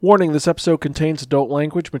Warning, this episode contains adult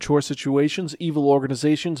language, mature situations, evil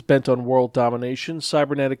organizations bent on world domination,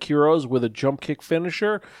 cybernetic heroes with a jump kick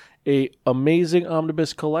finisher, a amazing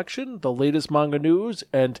omnibus collection, the latest manga news,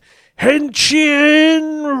 and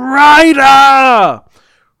Henshin Rider!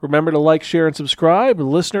 Remember to like, share, and subscribe.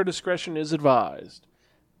 Listener discretion is advised.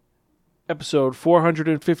 Episode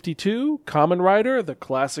 452, Kamen Rider, the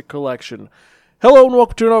Classic Collection. Hello and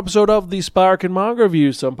welcome to an episode of the Sparkin Manga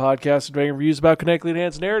Review, some podcasts and reviews about connectly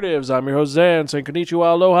enhanced narratives. I'm your host, Zan, saying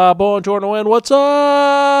konnichiwa, aloha, buongiorno, and what's up?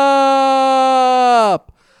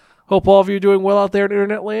 Hope all of you are doing well out there in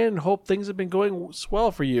internet land. Hope things have been going well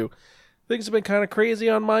for you. Things have been kind of crazy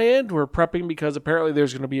on my end. We're prepping because apparently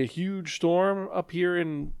there's going to be a huge storm up here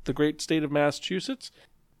in the great state of Massachusetts.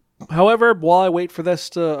 However, while I wait for this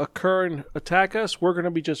to occur and attack us, we're going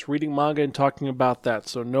to be just reading manga and talking about that,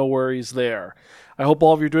 so no worries there. I hope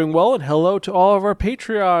all of you are doing well, and hello to all of our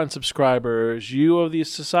Patreon subscribers. You of the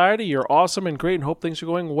society, you're awesome and great, and hope things are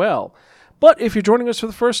going well. But if you're joining us for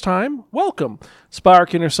the first time, welcome.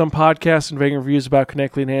 Sparkin, or some podcasts and vague reviews about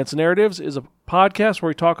connectly enhanced narratives, is a podcast where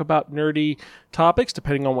we talk about nerdy topics,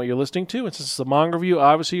 depending on what you're listening to. And since it's a manga review,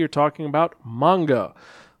 obviously you're talking about manga.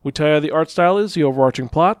 We tell you how the art style is, the overarching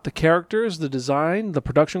plot, the characters, the design, the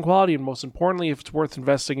production quality, and most importantly, if it's worth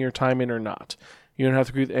investing your time in or not. You don't have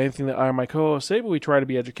to agree with anything that I or my co-hosts say, but we try to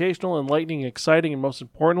be educational, enlightening, exciting, and most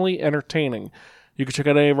importantly, entertaining. You can check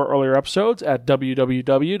out any of our earlier episodes at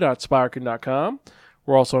www.spiraken.com.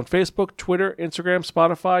 We're also on Facebook, Twitter, Instagram,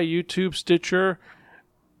 Spotify, YouTube, Stitcher,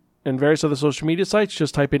 and various other social media sites.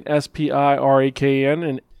 Just type in SPIRAKN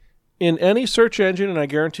and in any search engine, and I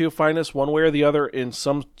guarantee you'll find us one way or the other in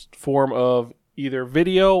some form of either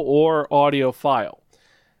video or audio file.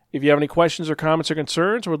 If you have any questions or comments or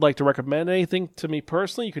concerns, or would like to recommend anything to me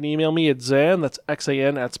personally, you can email me at Zan, that's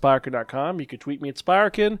Xan, @Spiraken.com. You can tweet me at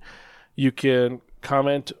Spiraken. You can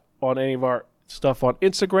comment on any of our stuff on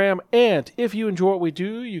Instagram. And if you enjoy what we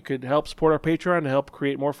do, you could help support our Patreon to help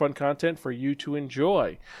create more fun content for you to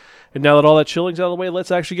enjoy. And now that all that chilling's out of the way,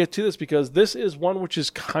 let's actually get to this, because this is one which is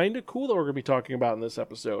kind of cool that we're going to be talking about in this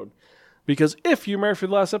episode. Because if you remember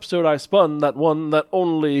from the last episode, I spun that one, that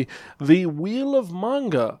only, The Wheel of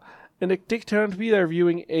Manga. And it turned to be there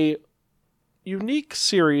reviewing a unique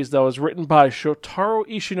series that was written by Shotaro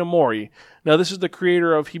Ishinomori. Now, this is the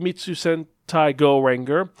creator of Himitsu Sentai Go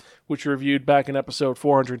Ranger, which we reviewed back in episode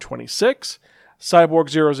 426. Cyborg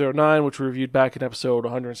 009, which we reviewed back in episode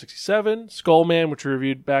 167, Skullman, which we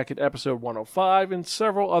reviewed back in episode 105, and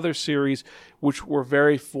several other series which were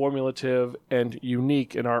very formulative and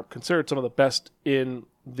unique and are considered some of the best in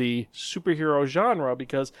the superhero genre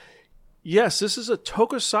because, yes, this is a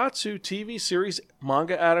tokusatsu TV series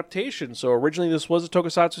manga adaptation. So originally this was a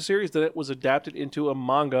tokusatsu series, then it was adapted into a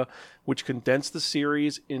manga, which condensed the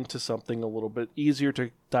series into something a little bit easier to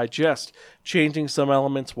digest, changing some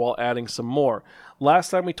elements while adding some more. Last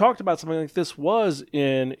time we talked about something like this was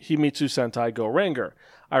in Himitsu Sentai Go Ranger.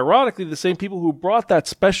 Ironically, the same people who brought that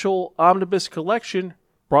special omnibus collection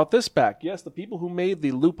brought this back. Yes, the people who made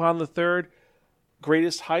the Lupin the Third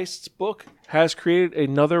Greatest Heists book has created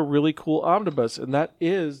another really cool omnibus, and that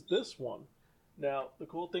is this one. Now, the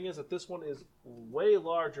cool thing is that this one is way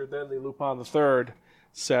larger than the Lupin the Third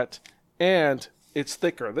set, and it's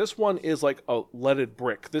thicker. This one is like a leaded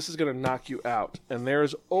brick. This is going to knock you out, and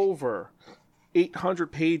there's over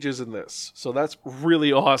 800 pages in this, so that's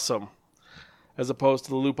really awesome, as opposed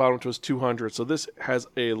to the Lupin, which was 200. So this has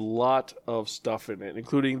a lot of stuff in it,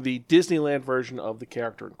 including the Disneyland version of the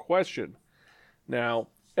character in question. Now,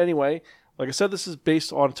 anyway, like I said, this is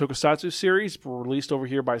based on a tokusatsu series released over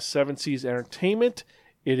here by Seven Seas Entertainment.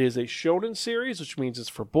 It is a shonen series, which means it's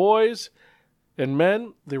for boys and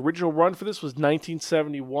men. The original run for this was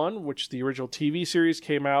 1971, which the original TV series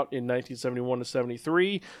came out in 1971 to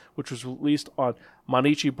 73, which was released on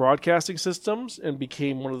Mainichi Broadcasting Systems and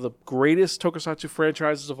became one of the greatest tokusatsu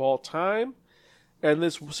franchises of all time. And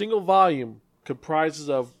this single volume comprises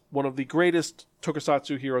of one of the greatest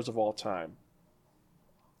tokusatsu heroes of all time.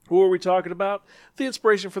 Who are we talking about? The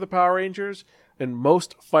inspiration for the Power Rangers and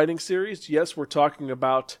most fighting series. Yes, we're talking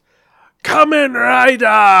about Kamen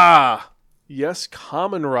Rider! Yes,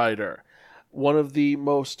 Kamen Rider. One of the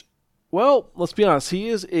most, well, let's be honest, he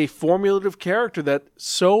is a formulative character that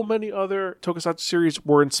so many other tokusatsu series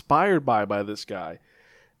were inspired by this guy.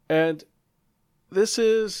 And this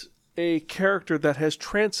is a character that has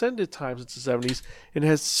transcended time since the 70s and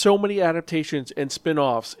has so many adaptations and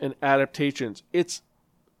spin-offs and adaptations.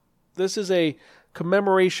 This is a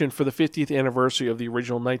commemoration for the 50th anniversary of the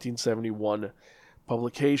original 1971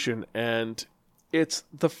 publication, and it's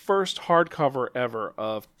the first hardcover ever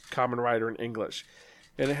of Kamen Rider in English.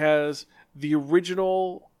 And it has the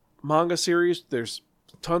original manga series. There's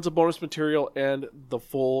tons of bonus material and the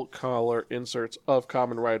full color inserts of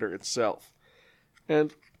Kamen Rider itself.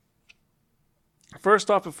 And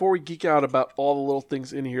first off, before we geek out about all the little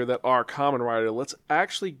things in here that are Kamen Rider, let's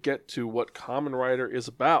actually get to what Kamen Rider is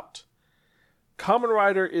about. Kamen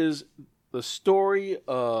Rider is the story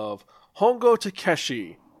of Hongo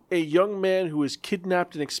Takeshi, a young man who is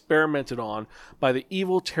kidnapped and experimented on by the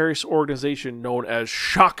evil terrorist organization known as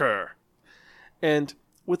Shocker. And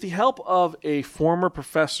with the help of a former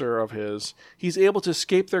professor of his, he's able to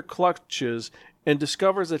escape their clutches and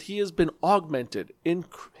discovers that he has been augmented,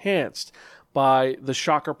 enhanced by the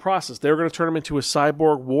Shocker process. They were going to turn him into a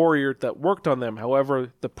cyborg warrior that worked on them.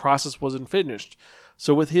 However, the process wasn't finished.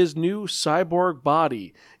 So with his new cyborg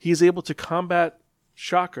body, he's able to combat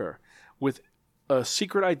Shocker with a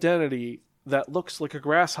secret identity that looks like a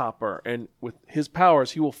grasshopper, and with his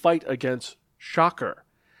powers, he will fight against Shocker.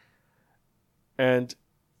 And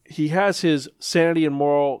he has his sanity and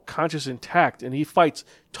moral conscience intact, and he fights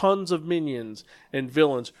tons of minions and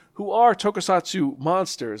villains who are tokusatsu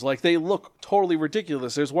monsters. Like, they look totally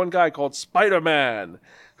ridiculous. There's one guy called Spider-Man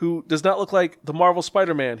who does not look like the Marvel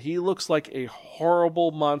Spider-Man. He looks like a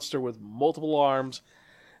horrible monster with multiple arms,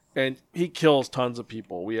 and he kills tons of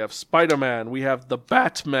people. We have Spider-Man. We have the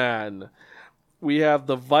Batman. We have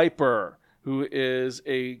the Viper, who is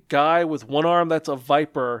a guy with one arm that's a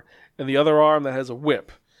viper and the other arm that has a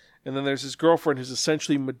whip. And then there's his girlfriend who's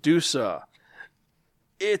essentially Medusa.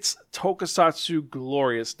 It's tokusatsu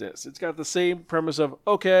gloriousness. It's got the same premise of,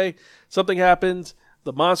 okay, something happens,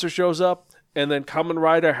 the monster shows up, and then Kamen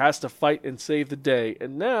Rider has to fight and save the day.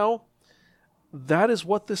 And now, that is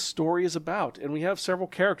what this story is about. And we have several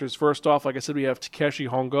characters. First off, like I said, we have Takeshi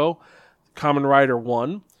Hongo, Kamen Rider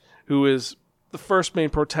 1, who is the first main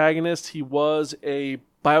protagonist. He was a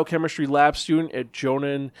biochemistry lab student at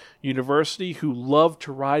Jonan University who loved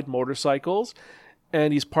to ride motorcycles.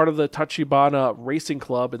 And he's part of the Tachibana Racing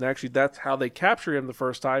Club. And actually, that's how they capture him the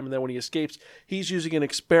first time. And then when he escapes, he's using an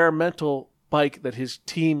experimental bike that his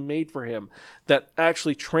team made for him that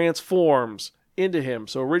actually transforms into him.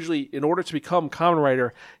 So originally, in order to become Kamen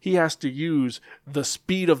Rider, he has to use the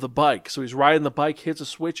speed of the bike. So he's riding the bike, hits a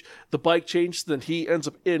switch, the bike changes, then he ends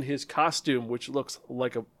up in his costume, which looks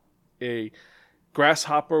like a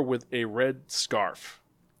grasshopper with a red scarf.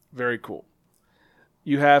 Very cool.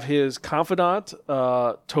 You have his confidant,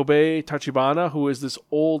 Tobei Tachibana, who is this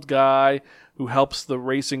old guy who helps the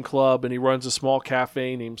racing club, and he runs a small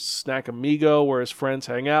cafe named Snack Amigo where his friends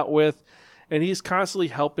hang out with. And he's constantly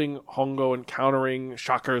helping Hongo in countering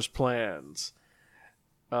Shocker's plans.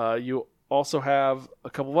 You also have a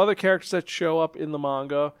couple of other characters that show up in the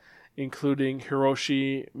manga, including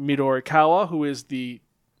Hiroshi Midorikawa, who is the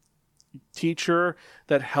teacher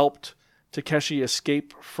that helped Takeshi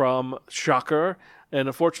escape from Shocker. And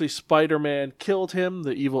unfortunately, Spider-Man killed him,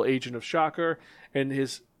 the evil agent of Shocker. And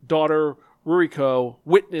his daughter, Ruriko,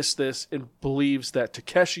 witnessed this and believes that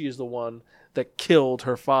Takeshi is the one that killed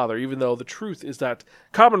her father, even though the truth is that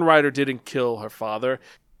Kamen Rider didn't kill her father.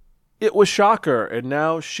 It was Shocker, and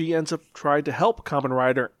now she ends up trying to help Kamen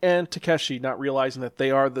Rider and Takeshi, not realizing that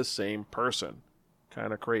they are the same person.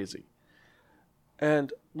 Kind of crazy.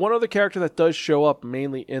 And one other character that does show up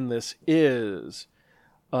mainly in this is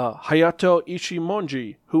Hayato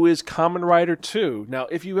Ichimonji, who is Kamen Rider 2. Now,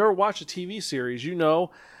 if you've ever watched a TV series, you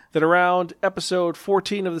know that around episode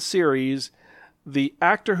 14 of the series, the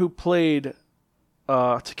actor who played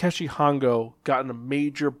Takeshi Hongo got in a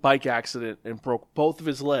major bike accident and broke both of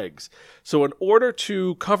his legs. So in order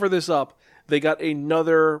to cover this up, they got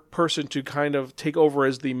another person to kind of take over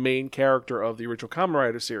as the main character of the original Kamen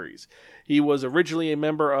Rider series. He was originally a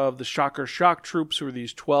member of the Shocker Shock Troops, who were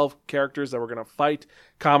these 12 characters that were going to fight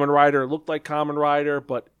Kamen Rider. It looked like Kamen Rider,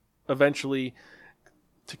 but eventually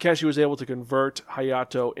Takeshi was able to convert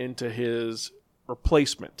Hayato into his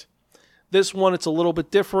replacement. This one, it's a little bit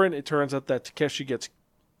different. It turns out that Takeshi gets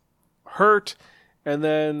hurt, and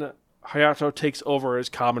then Hayato takes over as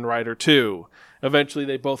Kamen Rider 2. Eventually,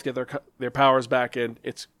 they both get their powers back, and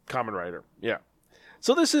it's Kamen Rider. Yeah.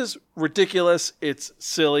 So this is ridiculous. It's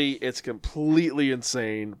silly. It's completely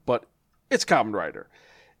insane, but it's Kamen Rider.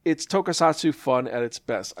 It's tokusatsu fun at its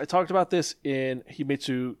best. I talked about this in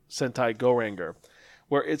Himitsu Sentai Goranger,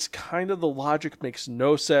 where it's kind of the logic makes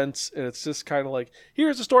no sense, and it's just kind of like,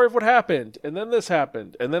 here's the story of what happened, and then this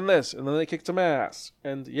happened, and then this, and then they kicked some ass.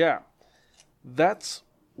 And yeah, that's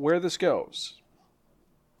where this goes.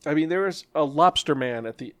 I mean, there is a lobster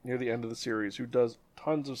man near the end of the series who does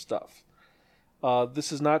tons of stuff. This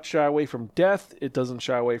does not shy away from death. It doesn't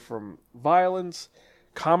shy away from violence.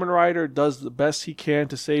 Kamen Rider does the best he can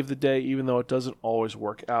to save the day, even though it doesn't always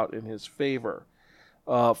work out in his favor.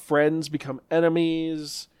 Friends become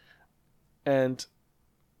enemies. And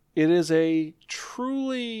it is a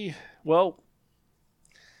truly, well,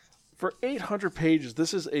 for 800 pages,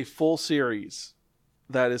 this is a full series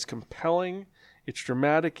that is compelling, it's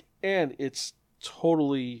dramatic, and it's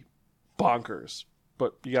totally bonkers.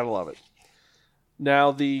 But you gotta love it.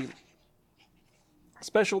 Now, the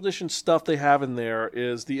special edition stuff they have in there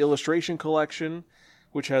is the illustration collection,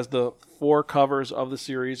 which has the 4 covers of the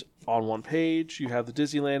series on one page. You have the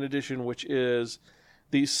Disneyland edition, which is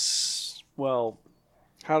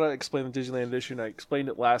how to explain the Disneyland edition? I explained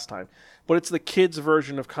it last time. But it's the kids'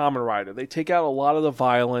 version of Kamen Rider. They take out a lot of the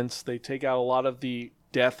violence. They take out a lot of the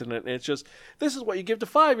death in it. And it's just, this is what you give to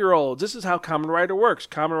 5-year-olds. This is how Kamen Rider works.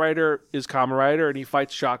 Kamen Rider is Kamen Rider, and he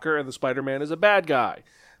fights Shocker, and the Spider-Man is a bad guy.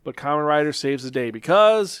 But Kamen Rider saves the day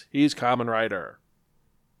because he's Kamen Rider.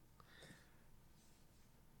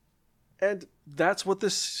 And that's what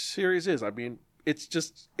this series is. I mean, it's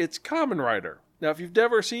Kamen Rider. Now, if you've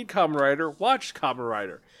never seen Kamen Rider, watch Kamen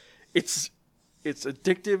Rider. It's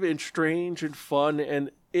addictive and strange and fun, and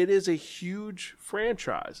it is a huge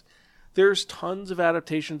franchise. There's tons of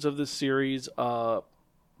adaptations of this series. The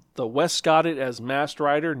West got it as Masked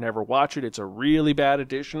Rider. Never watch it. It's a really bad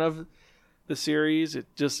edition of the series. It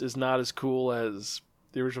just is not as cool as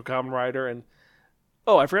the original Kamen Rider. And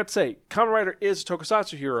oh, I forgot to say, Kamen Rider is a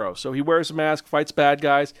tokusatsu hero. So he wears a mask, fights bad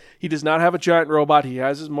guys. He does not have a giant robot. He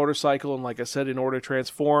has his motorcycle. And like I said, in order to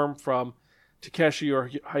transform from Takeshi or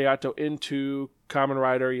Hayato into Kamen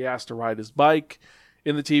Rider, he has to ride his bike.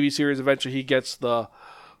 In the TV series, eventually he gets the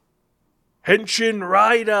Henshin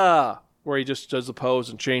Rider, where he just does the pose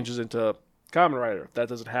and changes into Kamen Rider. That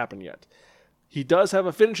doesn't happen yet. He does have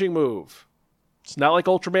a finishing move. It's not like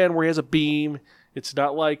Ultraman where he has a beam. It's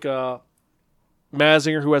not like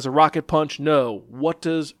Mazinger who has a rocket punch. No. What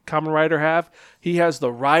does Kamen Rider have? He has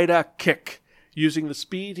the Rider Kick. Using the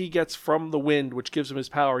speed he gets from the wind, which gives him his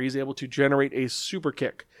power, he's able to generate a super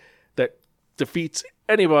kick that defeats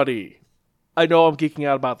anybody. I know I'm geeking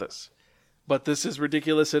out about this, but this is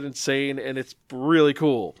ridiculous and insane, and it's really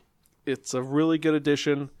cool. It's a really good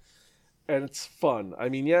edition, and it's fun. I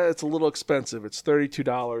mean, yeah, it's a little expensive. It's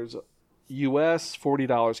 $32 US,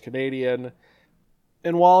 $40 Canadian.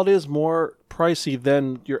 And while it is more pricey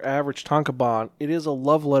than your average tankobon, it is a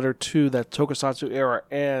love letter to that tokusatsu era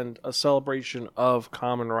and a celebration of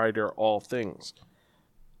Kamen Rider all things.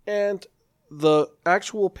 And the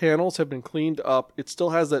actual panels have been cleaned up. It still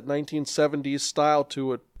has that 1970s style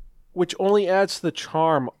to it, which only adds to the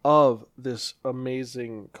charm of this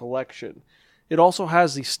amazing collection. It also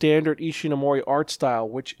has the standard Ishinomori art style,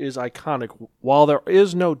 which is iconic. While there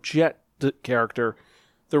is no Jet character,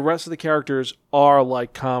 the rest of the characters are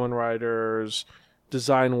like Kamen Rider's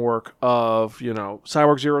design work of,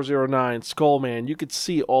 Cyborg 009, Skullman. You could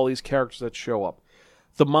see all these characters that show up.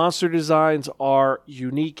 The monster designs are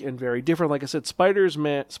unique and very different. Like I said,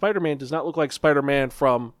 Spider-Man does not look like Spider-Man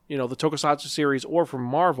from, the Tokusatsu series or from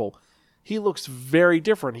Marvel. He looks very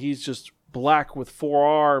different. He's just black with 4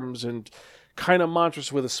 arms and kind of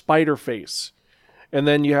monstrous with a spider face. And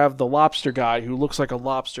then you have the lobster guy who looks like a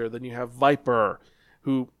lobster. Then you have Viper,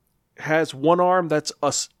 who has 1 arm that's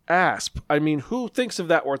a asp. I mean, who thinks of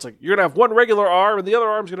that where it's like, you're going to have 1 regular arm and the other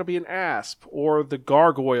arm's going to be an asp? Or the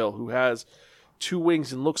gargoyle who has 2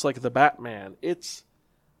 wings and looks like the Batman. It's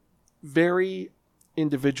very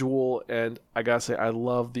individual, and I gotta say, I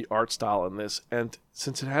love the art style in this. And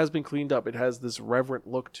since it has been cleaned up, it has this reverent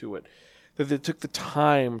look to it. That they took the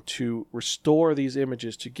time to restore these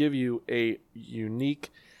images to give you a unique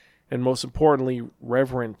and, most importantly,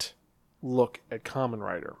 reverent look at Kamen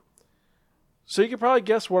Rider. So you can probably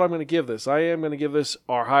guess what I'm going to give this. I am going to give this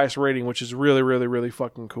our highest rating, which is really, really, really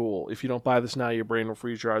fucking cool. If you don't buy this now, your brain will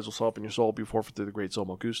freeze, your eyes will swell up, and your soul will be forfeit to the great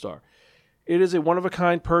Zomo Gustar. It is a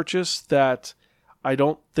one-of-a-kind purchase that I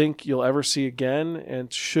don't think you'll ever see again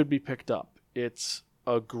and should be picked up. It's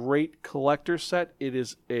a great collector set. It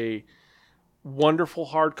is a wonderful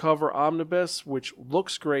hardcover omnibus, which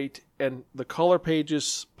looks great, and the color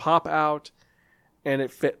pages pop out, and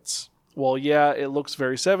it fits. Well, yeah, it looks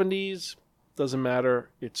very 70s. Doesn't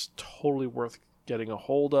matter. It's totally worth getting a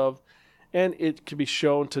hold of. And it can be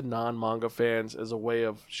shown to non-manga fans as a way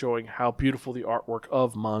of showing how beautiful the artwork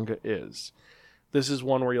of manga is. This is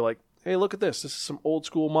one where you're like, hey, look at this. This is some old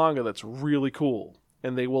school manga that's really cool.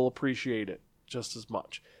 And they will appreciate it just as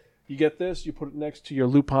much. You get this, you put it next to your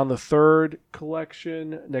Lupin the Third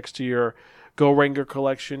collection, next to your Go Ranger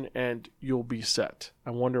collection, and you'll be set.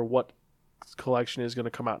 I wonder what collection is going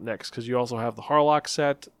to come out next, because you also have the Harlock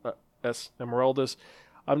set, S. Emeraldus.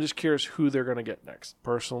 I'm just curious who they're going to get next.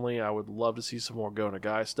 Personally, I would love to see some more Go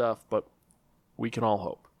Nagai stuff, but we can all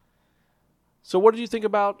hope. So what did you think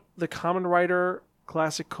about the Kamen Rider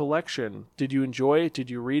Classic Collection? Did you enjoy it? Did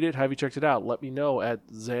you read it? Have you checked it out? Let me know at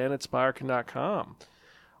zan@spiraken.com.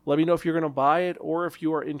 Let me know if you're going to buy it or if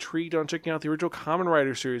you are intrigued on checking out the original Kamen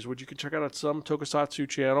Rider series, which you can check out at some tokusatsu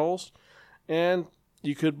channels. And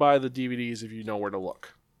you could buy the DVDs if you know where to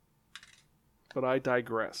look. But I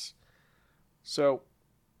digress. So,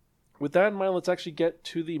 with that in mind, let's actually get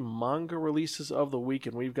to the manga releases of the week.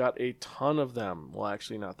 And we've got a ton of them. Well,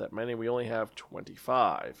 actually, not that many. We only have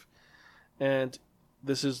 25. And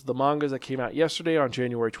this is the mangas that came out yesterday on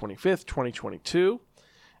January 25th, 2022.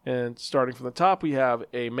 And starting from the top, we have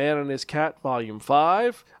A Man and His Cat, Volume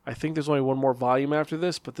 5. I think there's only one more volume after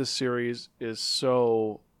this, but this series is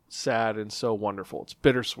so sad and so wonderful. It's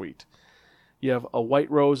bittersweet. You have A White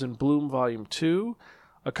Rose in Bloom, Volume 2.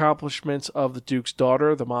 Accomplishments of the Duke's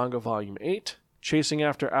Daughter, the manga, Volume 8. Chasing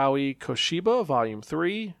After Aoi Koshiba, Volume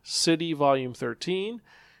 3. City, Volume 13.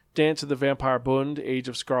 Dance of the Vampire Bund, Age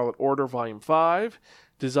of Scarlet Order, Volume 5.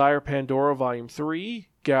 Desire Pandora, Volume 3.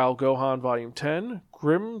 Gal Gohan, Volume 10.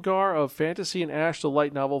 Grimgar of Fantasy and Ash, the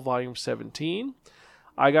light novel, Volume 17.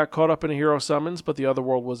 I Got Caught Up in a Hero Summons, but the Other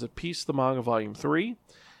World Was at Peace, the manga, Volume 3.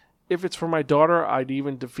 If It's For My Daughter, I'd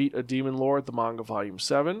Even Defeat a Demon Lord, the manga, Volume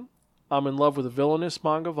 7. I'm in Love with a Villainess,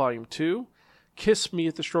 manga, Volume 2. Kiss Me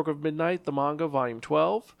at the Stroke of Midnight, the manga, Volume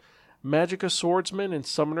 12. Magica Swordsman and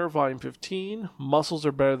Summoner, Volume 15. Muscles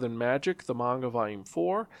Are Better Than Magic, the manga, Volume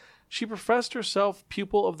 4. She Professed Herself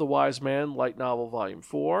Pupil of the Wise Man, light novel, Volume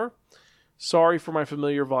 4. Sorry for My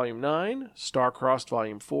Familiar, Volume 9. Star-Crossed,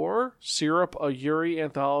 Volume 4. Syrup, a Yuri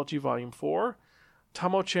Anthology, Volume 4.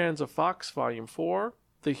 Tomo-chan's a Fox, Volume 4.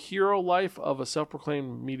 The Hero Life of a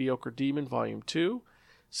Self-Proclaimed Mediocre Demon, Volume 2.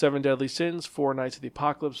 Seven Deadly Sins, Four Nights of the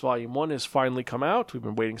Apocalypse, Volume 1 has finally come out. We've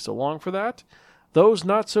been waiting so long for that. Those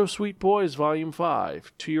Not So Sweet Boys, Volume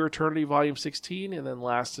 5. To Your Eternity, Volume 16. And then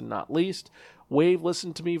last and not least, Wave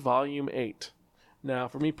Listen to Me, Volume 8. Now,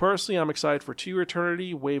 for me personally, I'm excited for To Your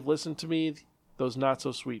Eternity, Wave Listen to Me, Those Not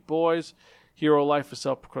So Sweet Boys, Hero Life, a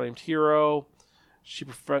Self-Proclaimed Hero, She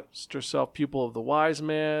Professed Herself Pupil of the Wise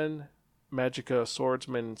Man, Magica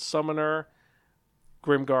Swordsman and Summoner,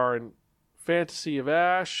 Grimgar and Fantasy of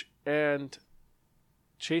Ash, and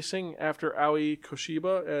Chasing After Aoi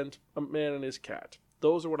Koshiba, and A Man and His Cat.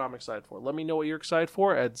 Those are what I'm excited for. Let me know what you're excited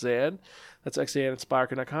for at Zan. That's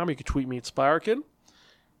xan@spiraken.com. You can tweet me at Spiraken.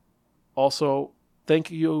 Also, thank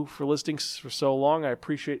you for listening for so long. I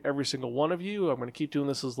appreciate every single one of you. I'm going to keep doing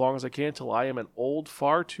this as long as I can until I am an old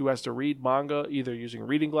fart who has to read manga either using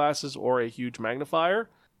reading glasses or a huge magnifier.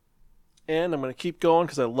 And I'm going to keep going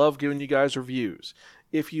because I love giving you guys reviews.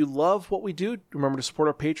 If you love what we do, remember to support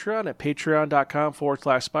our Patreon at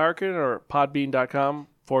patreon.com/Spiraken or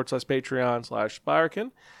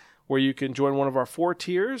podbean.com/Patreon/Spiraken, where you can join one of our 4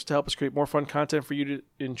 tiers to help us create more fun content for you to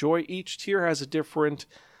enjoy. Each tier has a different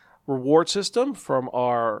reward system, from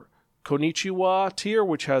our Konichiwa tier,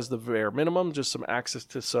 which has the bare minimum, just some access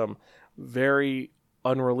to some very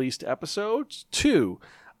unreleased episodes, to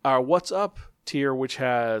our What's Up tier, which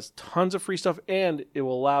has tons of free stuff, and it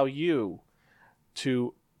will allow you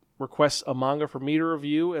to request a manga for me to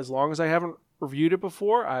review. As long as I haven't reviewed it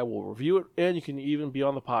before, I will review it, and you can even be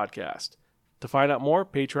on the podcast. To find out more,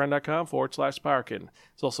 patreon.com/Spiraken.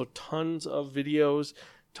 There's also tons of videos,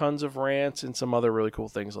 tons of rants, and some other really cool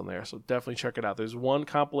things on there. So definitely check it out. There's one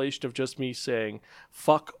compilation of just me saying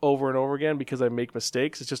fuck over and over again because I make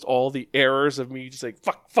mistakes. It's just all the errors of me just saying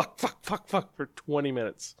fuck for 20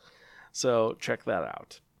 minutes. So check that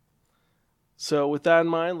out. So with that in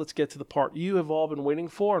mind, let's get to the part you have all been waiting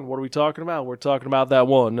for. And what are we talking about? We're talking about that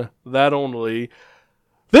one, that only,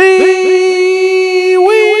 the Wheel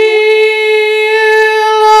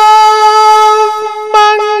of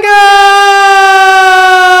Manga!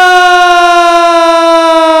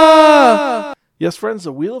 Yes, friends,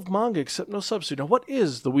 the Wheel of Manga, except no substitute. Now, what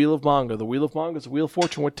is the Wheel of Manga? The Wheel of Manga is a Wheel of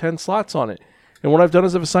Fortune with 10 slots on it. And what I've done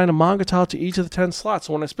is I've assigned a manga tile to each of the 10 slots.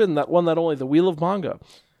 So when I spin that one, that only, the Wheel of Manga,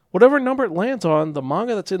 whatever number it lands on, the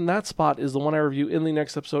manga that's in that spot is the one I review in the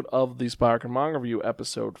next episode of the Spiraken Manga Review,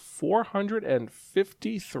 episode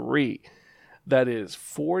 453. That is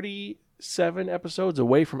 47 episodes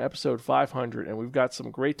away from episode 500, and we've got some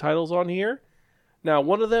great titles on here. Now,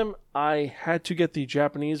 one of them, I had to get the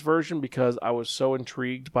Japanese version because I was so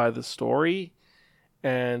intrigued by the story,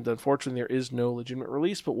 and unfortunately there is no legitimate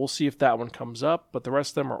release, but we'll see if that one comes up, but the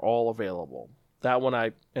rest of them are all available. That one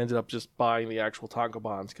I ended up just buying the actual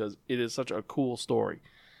tankobons because it is such a cool story.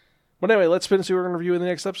 But anyway, let's spin and see what we're going to review in the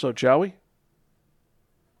next episode, shall we?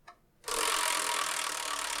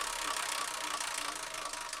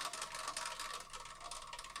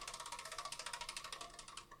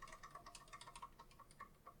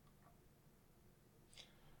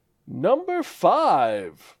 Number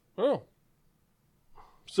 5. Oh.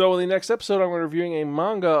 So in the next episode, I'm going to be reviewing a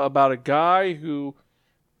manga about a guy who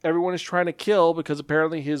everyone is trying to kill because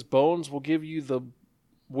apparently his bones will give you the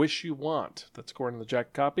wish you want. That's according to the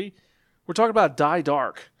Jack copy. We're talking about Die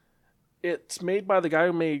Dark. It's made by the guy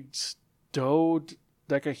who made Sto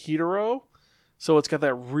Dekahiro. So it's got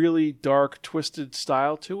that really dark, twisted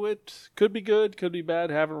style to it. Could be good, could be bad.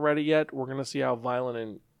 Haven't read it yet. We're going to see how violent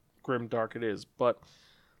and grim dark it is. But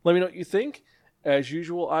let me know what you think. As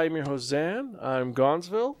usual, I am your host, Zan. I'm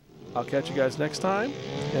Gonzville. I'll catch you guys next time.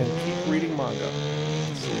 And keep reading manga.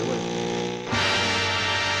 See you later.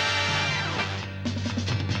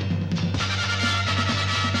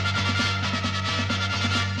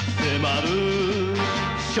 迫る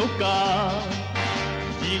初夏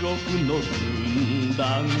地獄の軍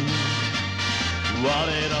団我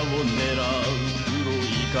らを狙う黒い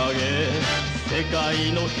影世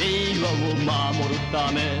界の平和を守る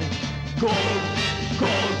ため Go, go,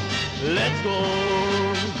 let's go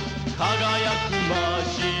輝くマ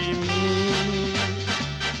シン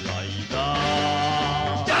ライダ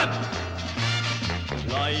ージャン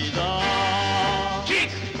プライダーキッ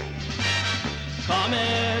ク 仮面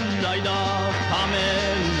ライダー仮面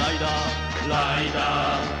ライダーライダ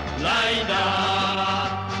ーライダ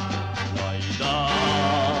ーライダ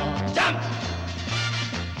ージャン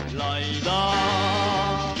プライダ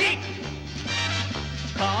ーキック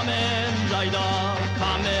仮面ライダー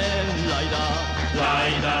仮面ライダーラ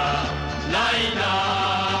イダー